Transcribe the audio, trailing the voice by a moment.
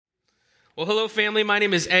Well, hello, family. My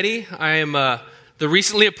name is Eddie. I am the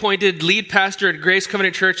recently appointed lead pastor at Grace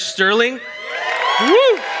Covenant Church, Sterling.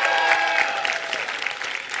 Woo!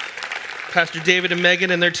 Pastor David and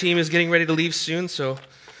Megan and their team is getting ready to leave soon, so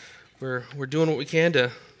we're doing what we can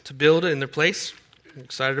to build in their place. I'm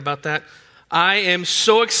excited about that. I am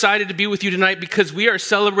so excited to be with you tonight because we are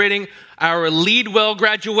celebrating our Leadwell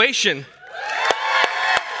graduation.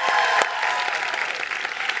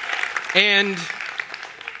 And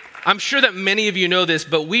I'm sure that many of you know this,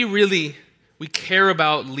 but we care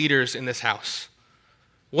about leaders in this house.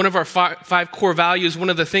 One of our five core values,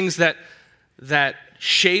 one of the things that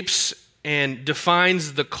shapes and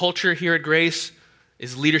defines the culture here at Grace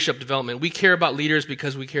is leadership development. We care about leaders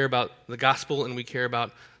because we care about the gospel and we care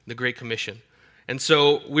about the Great Commission. And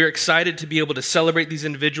so we're excited to be able to celebrate these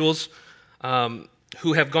individuals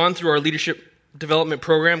who have gone through our leadership development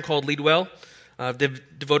program called Leadwell. They've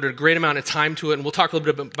devoted a great amount of time to it, and we'll talk a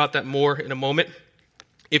little bit about that more in a moment.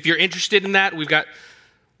 If you're interested in that, we've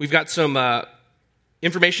got some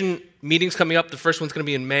information meetings coming up. The first one's going to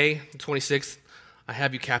be in May 26th. I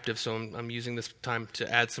have you captive, so I'm using this time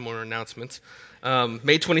to add some more announcements.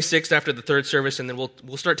 May 26th after the third service, and then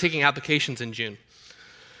we'll start taking applications in June.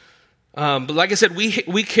 But like I said,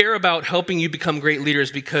 we care about helping you become great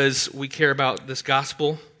leaders because we care about this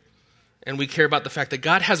gospel. And we care about the fact that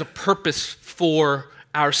God has a purpose for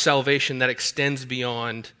our salvation that extends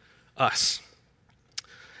beyond us.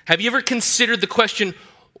 Have you ever considered the question,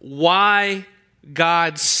 why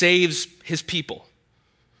God saves his people?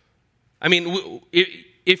 I mean,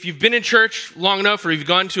 if you've been in church long enough, or you've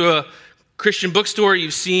gone to a Christian bookstore,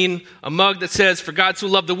 you've seen a mug that says, "For God so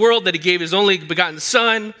loved the world that he gave his only begotten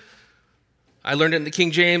Son." I learned it in the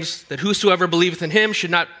King James, that whosoever believeth in him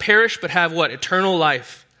should not perish, but have what? Eternal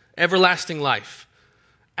life. Everlasting life.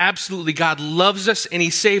 Absolutely, God loves us and he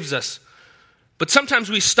saves us. But sometimes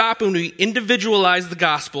we stop and we individualize the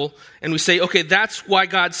gospel and we say, okay, that's why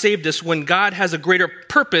God saved us, when God has a greater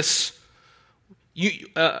purpose.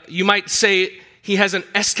 You might say he has an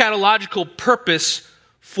eschatological purpose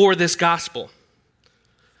for this gospel.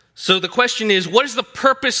 So the question is, what is the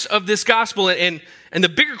purpose of this gospel? And the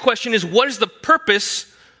bigger question is, what is the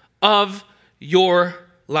purpose of your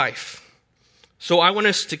life? So I want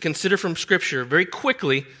us to consider from Scripture very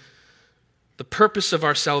quickly the purpose of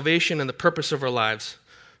our salvation and the purpose of our lives.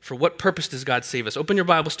 For what purpose does God save us? Open your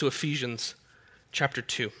Bibles to Ephesians chapter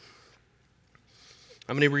 2.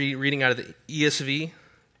 I'm going to be reading out of the ESV,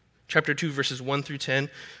 chapter 2, verses 1 through 10.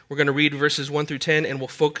 We're going to read verses 1 through 10, and we'll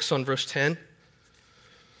focus on verse 10.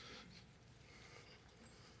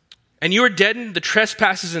 "And you are dead in the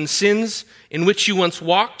trespasses and sins in which you once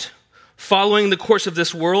walked, following the course of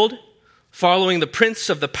this world, following the prince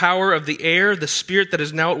of the power of the air, the spirit that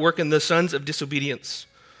is now at work in the sons of disobedience,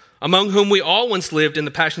 among whom we all once lived in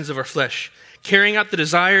the passions of our flesh, carrying out the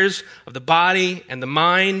desires of the body and the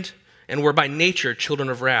mind, and were by nature children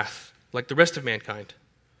of wrath, like the rest of mankind.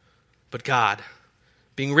 But God,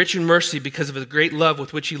 being rich in mercy because of the great love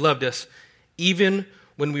with which he loved us, even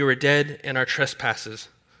when we were dead in our trespasses,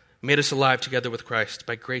 made us alive together with Christ.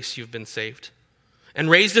 By grace you've been saved. And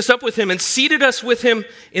raised us up with him and seated us with him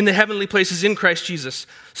in the heavenly places in Christ Jesus,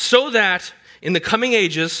 so that in the coming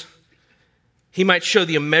ages he might show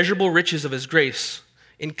the immeasurable riches of his grace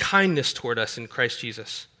in kindness toward us in Christ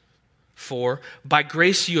Jesus. For by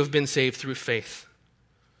grace you have been saved through faith.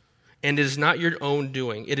 And it is not your own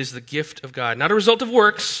doing. It is the gift of God, not a result of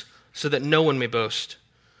works, so that no one may boast.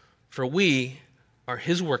 For we are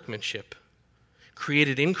his workmanship,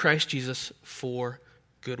 created in Christ Jesus for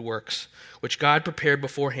good works, which God prepared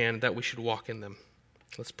beforehand that we should walk in them."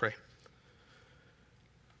 Let's pray.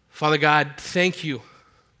 Father God, thank you.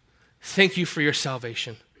 Thank you for your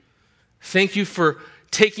salvation. Thank you for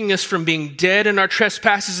taking us from being dead in our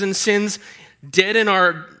trespasses and sins, dead in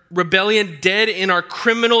our rebellion, dead in our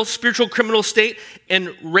spiritual criminal state,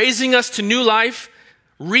 and raising us to new life,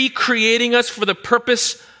 recreating us for the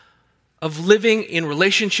purpose of living in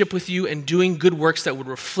relationship with you and doing good works that would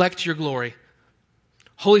reflect your glory.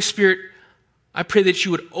 Holy Spirit, I pray that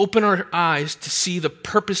you would open our eyes to see the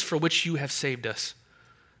purpose for which you have saved us,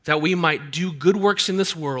 that we might do good works in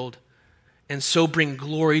this world and so bring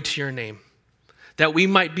glory to your name, that we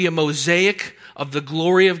might be a mosaic of the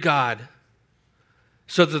glory of God,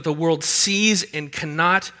 so that the world sees and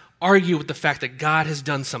cannot argue with the fact that God has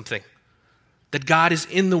done something, that God is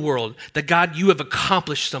in the world, that God, you have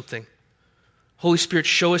accomplished something. Holy Spirit,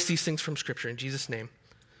 show us these things from Scripture. In Jesus' name,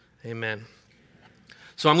 amen.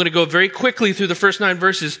 So I'm going to go very quickly through the first 9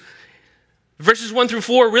 verses. Verses 1 through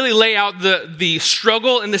 4 really lay out the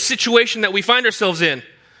struggle and the situation that we find ourselves in.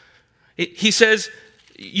 He says,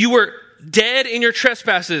 you were dead in your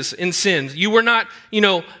trespasses and sins. You were not,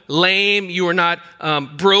 lame. You were not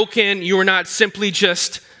broken. You were not simply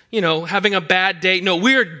just, having a bad day. No,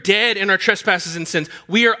 we are dead in our trespasses and sins.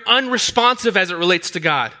 We are unresponsive as it relates to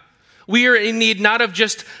God. We are in need not of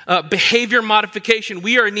just behavior modification.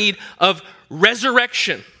 We are in need of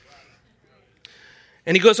resurrection.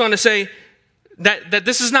 And he goes on to say that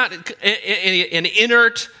this is not an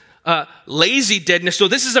inert, lazy deadness. So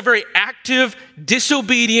this is a very active,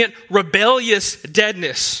 disobedient, rebellious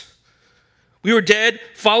deadness. We were dead,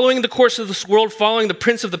 following the course of this world, following the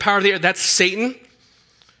prince of the power of the air. That's Satan,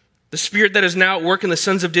 the spirit that is now at work in the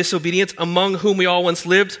sons of disobedience, among whom we all once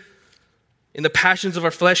lived, in the passions of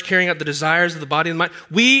our flesh, carrying out the desires of the body and the mind.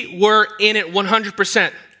 We were in it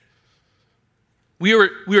 100%. We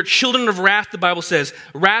were children of wrath, the Bible says.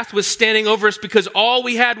 Wrath was standing over us because all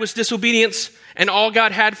we had was disobedience, and all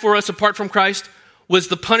God had for us apart from Christ was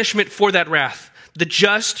the punishment for that wrath, the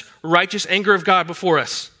just, righteous anger of God before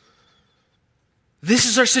us. This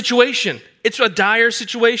is our situation. It's a dire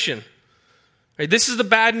situation. Right? This is the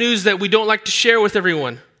bad news that we don't like to share with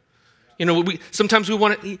everyone. Sometimes we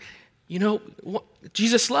want to,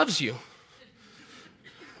 Jesus loves you.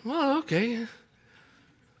 Well, okay.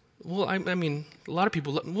 Well, I mean, a lot of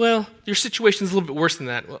people, your situation's a little bit worse than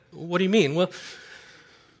that. Well, what do you mean? Well,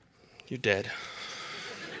 you're dead.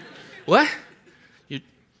 What?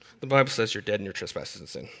 The Bible says you're dead in your trespasses and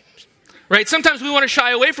sin. Right? Sometimes we want to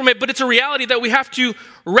shy away from it, but it's a reality that we have to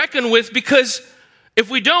reckon with, because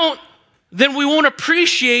if we don't, then we won't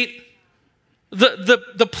appreciate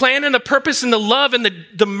the plan and the purpose and the love and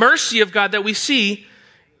the mercy of God that we see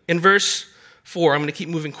in verse 4. I'm going to keep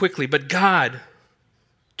moving quickly. But God,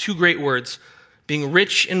 two great words, being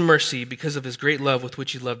rich in mercy because of his great love with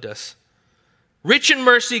which he loved us. Rich in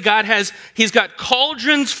mercy, he's got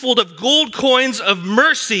cauldrons full of gold coins of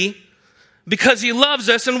mercy because he loves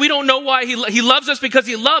us, and we don't know why. He loves us because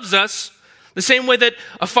he loves us. The same way that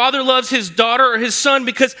a father loves his daughter or his son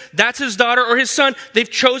because that's his daughter or his son. They've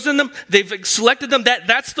chosen them. They've selected them.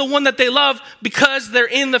 That's the one that they love because they're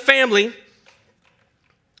in the family.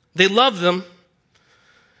 They love them.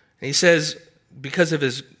 And he says, because of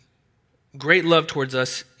his great love towards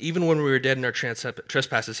us, even when we were dead in our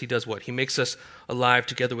trespasses, he does what? He makes us alive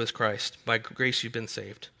together with Christ. By grace you've been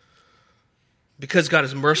saved. Because God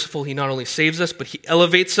is merciful, he not only saves us, but he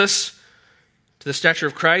elevates us to the stature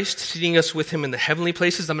of Christ, seating us with him in the heavenly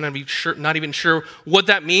places. I'm not even sure what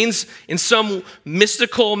that means. In some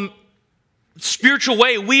mystical, spiritual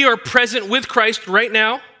way, we are present with Christ right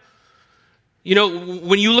now.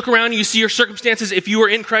 When you look around and you see your circumstances, if you are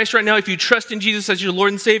in Christ right now, if you trust in Jesus as your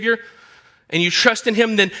Lord and Savior, and you trust in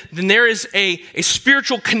him, then there is a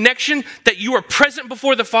spiritual connection that you are present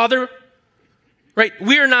before the Father. Right?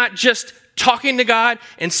 We are not just talking to God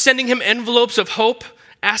and sending him envelopes of hope,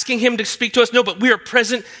 asking him to speak to us. No, but we are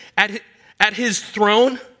present at his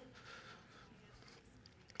throne.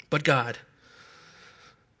 But God.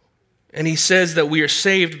 And he says that we are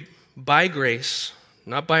saved by grace,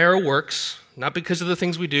 not by our works, not because of the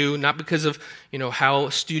things we do, not because of, how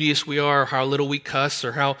studious we are, or how little we cuss,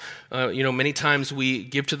 or how, many times we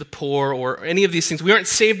give to the poor, or any of these things. We aren't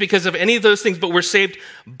saved because of any of those things, but we're saved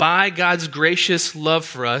by God's gracious love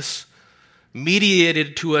for us,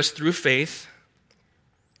 mediated to us through faith.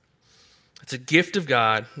 It's a gift of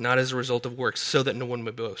God, not as a result of works, so that no one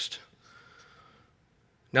may boast.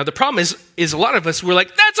 Now the problem is a lot of us, we're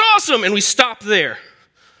like, that's awesome, and we stop there.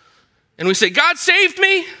 And we say, God saved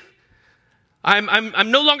me.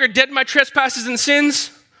 I'm no longer dead in my trespasses and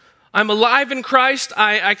sins. I'm alive in Christ.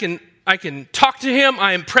 I can talk to him.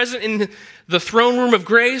 I am present in the throne room of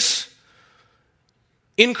grace.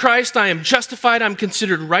 In Christ, I am justified. I'm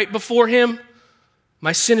considered right before him.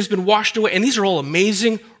 My sin has been washed away. And these are all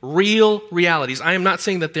amazing, real realities. I am not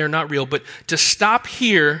saying that they're not real, but to stop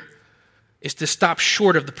here is to stop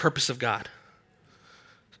short of the purpose of God.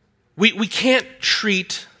 We can't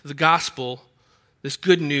treat the gospel, this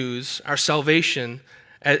good news, our salvation,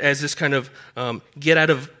 as this kind of get out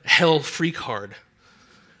of hell free card.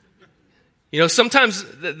 Sometimes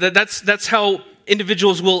that's how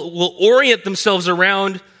individuals will orient themselves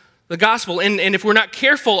around the gospel. And if we're not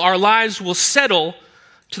careful, our lives will settle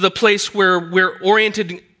to the place where we're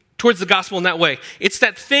oriented towards the gospel in that way. It's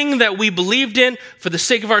that thing that we believed in for the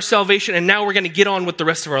sake of our salvation, and now we're going to get on with the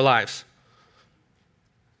rest of our lives.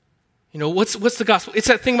 What's the gospel? It's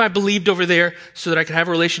that thing I believed over there so that I could have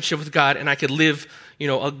a relationship with God and I could live,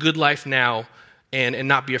 a good life now and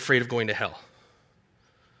not be afraid of going to hell.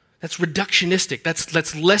 That's reductionistic.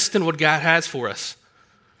 That's less than what God has for us.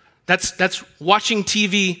 That's watching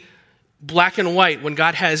TV black and white when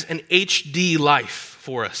God has an HD life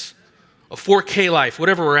for us. a 4K life,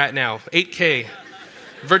 whatever we're at now, 8K,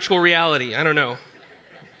 virtual reality, I don't know,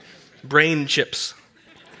 brain chips.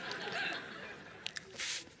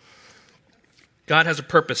 God has a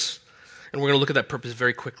purpose, and we're going to look at that purpose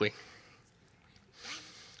very quickly.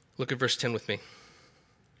 Look at verse 10 with me.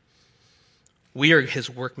 We are his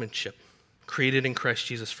workmanship, created in Christ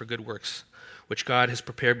Jesus for good works, which God has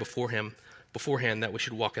prepared beforehand that we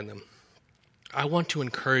should walk in them. I want to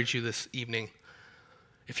encourage you this evening.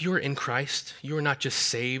 If you are in Christ, you are not just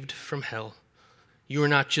saved from hell. You are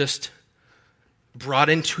not just brought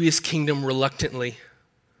into his kingdom reluctantly.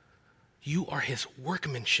 You are his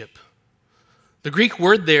workmanship. The Greek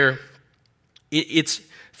word there,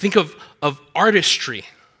 think of artistry.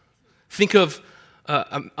 Think of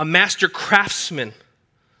a master craftsman.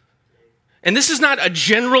 And this is not a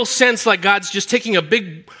general sense like God's just taking a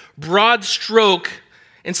big, broad stroke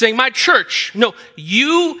and saying, my church. No,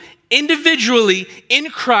 you individually in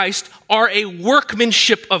Christ are a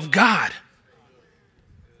workmanship of God.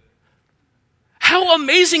 How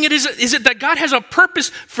amazing is it that God has a purpose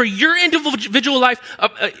for your individual life?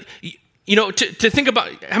 To think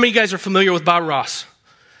about, how many of you guys are familiar with Bob Ross?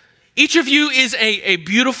 Each of you is a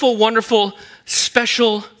beautiful, wonderful,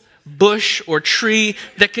 special bush or tree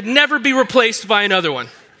that could never be replaced by another one.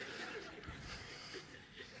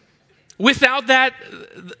 Without that,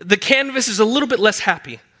 the canvas is a little bit less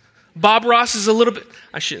happy. Bob Ross is a little bit,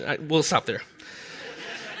 we'll stop there.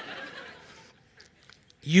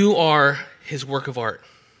 You are his work of art.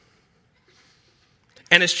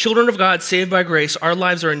 And as children of God, saved by grace, our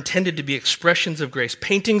lives are intended to be expressions of grace,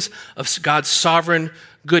 paintings of God's sovereign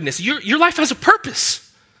goodness. Your life has a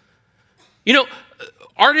purpose.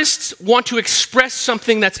 Artists want to express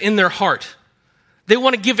something that's in their heart. They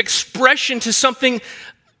want to give expression to something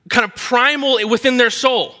kind of primal within their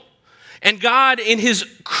soul. And God, in his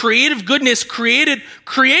creative goodness, created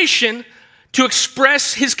creation to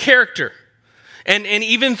express his character. And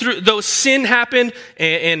even though sin happened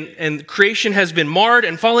and creation has been marred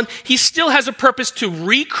and fallen, he still has a purpose to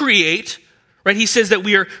recreate, right? He says that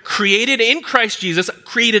we are created in Christ Jesus,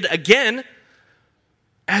 created again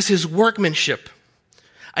as his workmanship,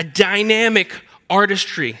 a dynamic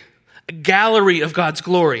artistry, a gallery of God's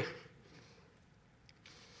glory.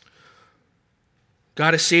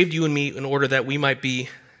 God has saved you and me in order that we might be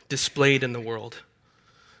displayed in the world.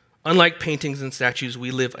 Unlike paintings and statues,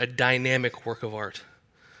 we live a dynamic work of art.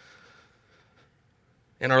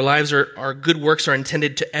 And our lives, our good works are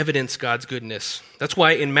intended to evidence God's goodness. That's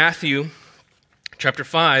why in Matthew chapter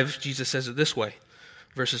 5, Jesus says it this way,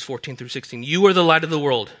 verses 14 through 16. You are the light of the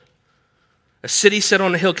world. A city set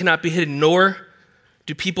on a hill cannot be hidden, nor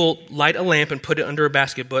do people light a lamp and put it under a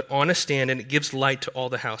basket, but on a stand, and it gives light to all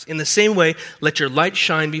the house. In the same way, let your light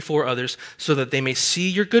shine before others, so that they may see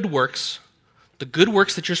your good works, the good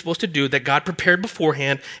works that you're supposed to do, that God prepared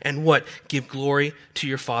beforehand, and what? Give glory to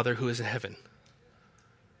your Father who is in heaven.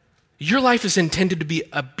 Your life is intended to be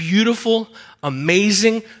a beautiful,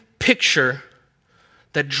 amazing picture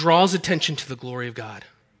that draws attention to the glory of God.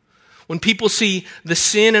 When people see the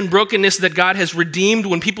sin and brokenness that God has redeemed,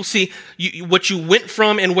 when people see what you went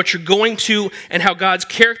from and what you're going to and how God's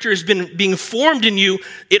character has been being formed in you,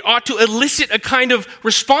 it ought to elicit a kind of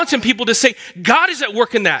response in people to say, God is at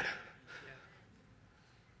work in that.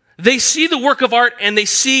 They see the work of art and they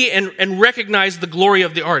see and recognize the glory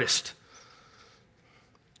of the artist.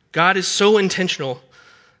 God is so intentional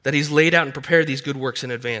that he's laid out and prepared these good works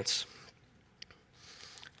in advance.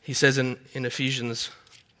 He says in Ephesians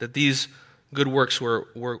that these good works were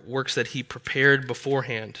works that he prepared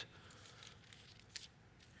beforehand,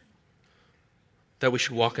 that we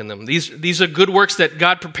should walk in them. These are good works that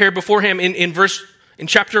God prepared beforehand. In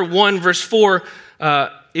chapter 1, verse 4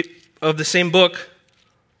 of the same book,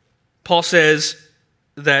 Paul says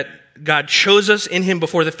that God chose us in him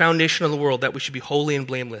before the foundation of the world, that we should be holy and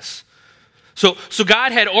blameless. So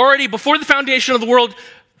God had already, before the foundation of the world,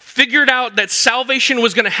 figured out that salvation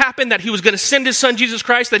was going to happen, that he was going to send his son Jesus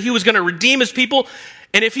Christ, that he was going to redeem his people.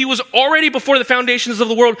 And if he was already before the foundations of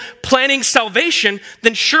the world planning salvation,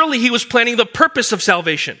 then surely he was planning the purpose of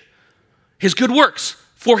salvation, his good works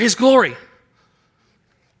for his glory.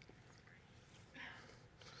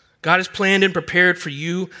 God has planned and prepared for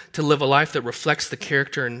you to live a life that reflects the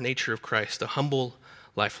character and nature of Christ, a humble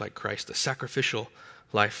life like Christ, a sacrificial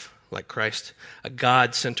life like Christ, a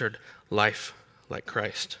God-centered life like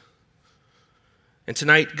Christ. And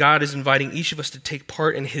tonight, God is inviting each of us to take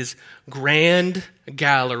part in his grand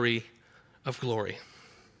gallery of glory.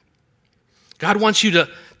 God wants you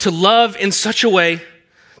to love in such a way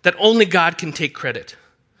that only God can take credit.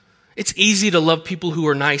 It's easy to love people who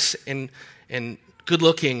are nice and good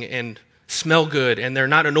looking and smell good and they're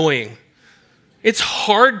not annoying. It's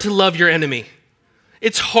hard to love your enemy.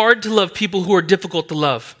 It's hard to love people who are difficult to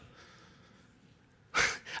love.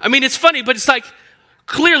 I mean, it's funny, but it's like,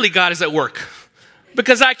 clearly God is at work,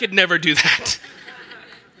 because I could never do that.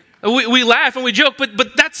 We laugh and we joke,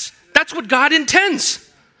 but that's what God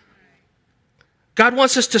intends. God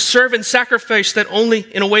wants us to serve and sacrifice that only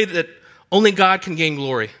in a way that only God can gain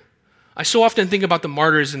glory. I so often think about the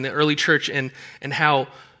martyrs in the early church and how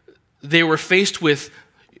they were faced with,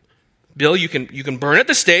 Bill, you can burn at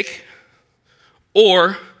the stake,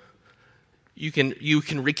 or you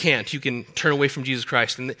can recant, you can turn away from Jesus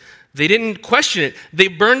Christ. And they didn't question it. They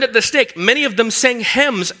burned at the stake. Many of them sang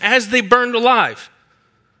hymns as they burned alive.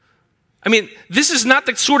 I mean, this is not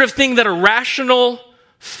the sort of thing that a rational,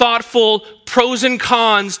 thoughtful, pros and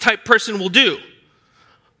cons type person will do.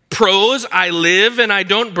 Pros, I live and I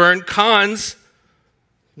don't burn. Cons,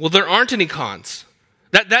 well, there aren't any cons.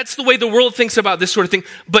 That's the way the world thinks about this sort of thing.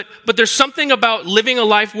 But there's something about living a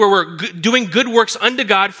life where we're doing good works unto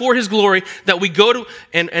God for His glory that we go to,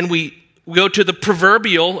 and we go to the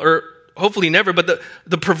proverbial, or hopefully never, but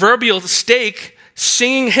the proverbial stake,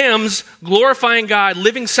 singing hymns, glorifying God,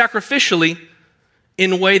 living sacrificially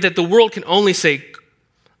in a way that the world can only say,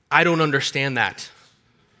 I don't understand that.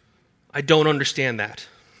 I don't understand that.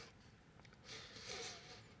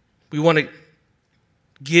 We want to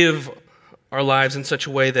give our lives in such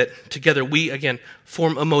a way that together we, again,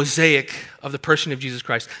 form a mosaic of the person of Jesus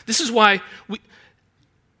Christ. This is why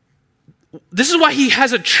He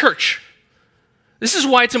has a church. This is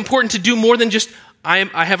why it's important to do more than just, I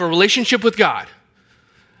have a relationship with God.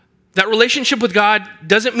 That relationship with God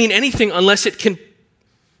doesn't mean anything unless it can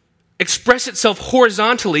express itself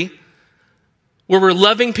horizontally, where we're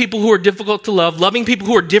loving people who are difficult to love, loving people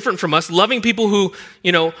who are different from us, loving people who,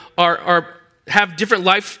 have different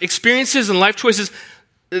life experiences and life choices.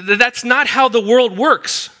 That's not how the world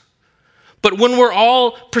works. But when we're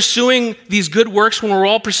all pursuing these good works, when we're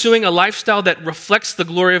all pursuing a lifestyle that reflects the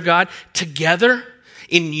glory of God together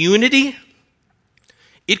in unity,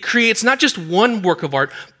 it creates not just one work of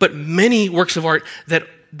art, but many works of art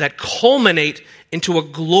that culminate into a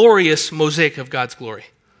glorious mosaic of God's glory.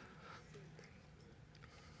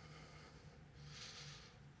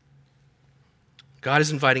 God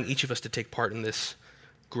is inviting each of us to take part in this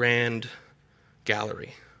grand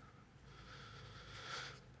gallery.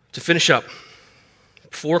 To finish up,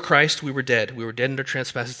 before Christ we were dead. We were dead in our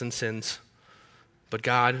trespasses and sins. But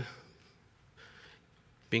God,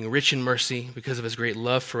 being rich in mercy because of His great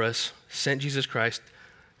love for us, sent Jesus Christ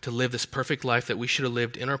to live this perfect life that we should have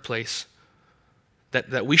lived in our place,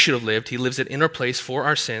 that we should have lived. He lives it in our place for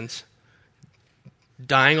our sins,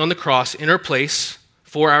 dying on the cross in our place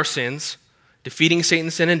for our sins, defeating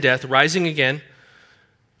Satan's sin and death, rising again,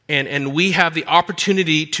 and we have the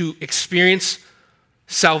opportunity to experience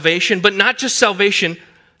salvation, but not just salvation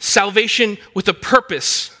with a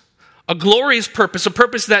purpose, a glorious purpose, a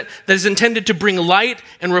purpose that is intended to bring light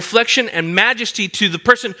and reflection and majesty to the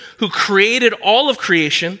person who created all of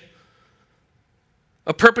creation,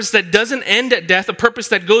 a purpose that doesn't end at death, a purpose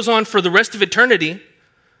that goes on for the rest of eternity.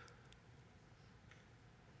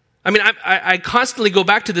 I mean, I constantly go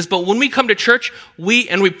back to this, but when we come to church, we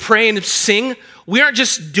pray and sing, we aren't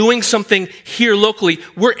just doing something here locally.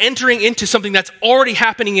 We're entering into something that's already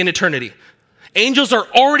happening in eternity. Angels are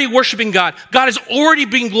already worshiping God. God is already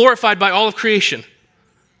being glorified by all of creation.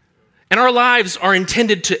 And our lives are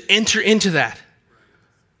intended to enter into that,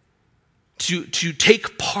 to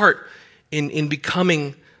take part in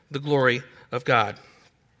becoming the glory of God.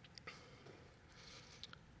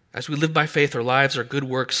 As we live by faith, our lives, our good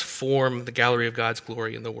works form the gallery of God's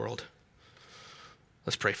glory in the world.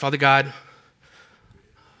 Let's pray. Father God,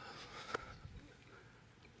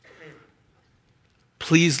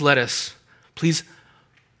 please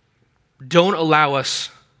don't allow us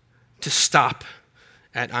to stop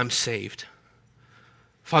at I'm saved.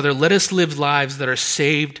 Father, let us live lives that are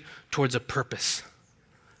saved towards a purpose,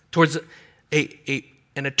 towards an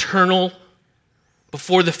eternal,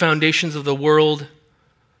 before the foundations of the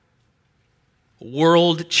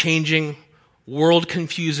world-changing,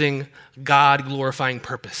 world-confusing, God-glorifying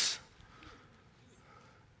purpose.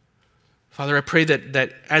 Father, I pray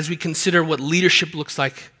that as we consider what leadership looks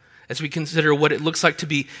like, as we consider what it looks like to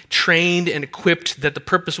be trained and equipped, that the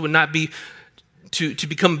purpose would not be to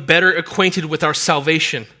become better acquainted with our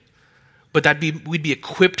salvation, but that we'd be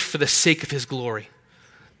equipped for the sake of His glory,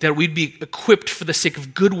 that we'd be equipped for the sake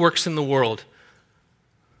of good works in the world.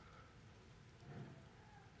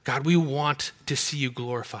 God, we want to see You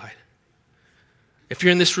glorified. If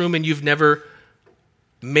you're in this room and you've never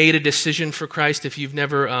made a decision for Christ, if you've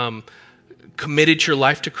never committed your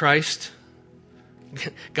life to Christ,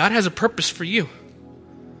 God has a purpose for you.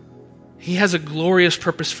 He has a glorious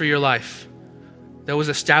purpose for your life that was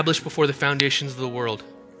established before the foundations of the world.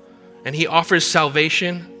 And he offers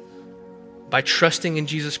salvation by trusting in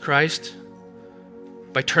Jesus Christ,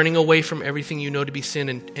 by turning away from everything you know to be sin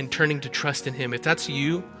and turning to trust in him. If that's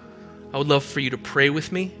you, I would love for you to pray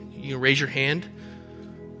with me. You can raise your hand.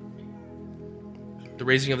 The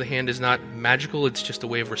raising of the hand is not magical. It's just a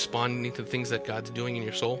way of responding to the things that God's doing in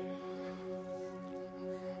your soul.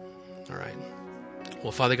 All right.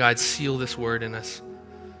 Well, Father God, seal this word in us.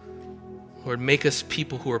 Lord, make us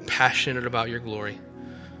people who are passionate about your glory.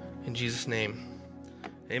 In Jesus' name,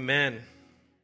 amen.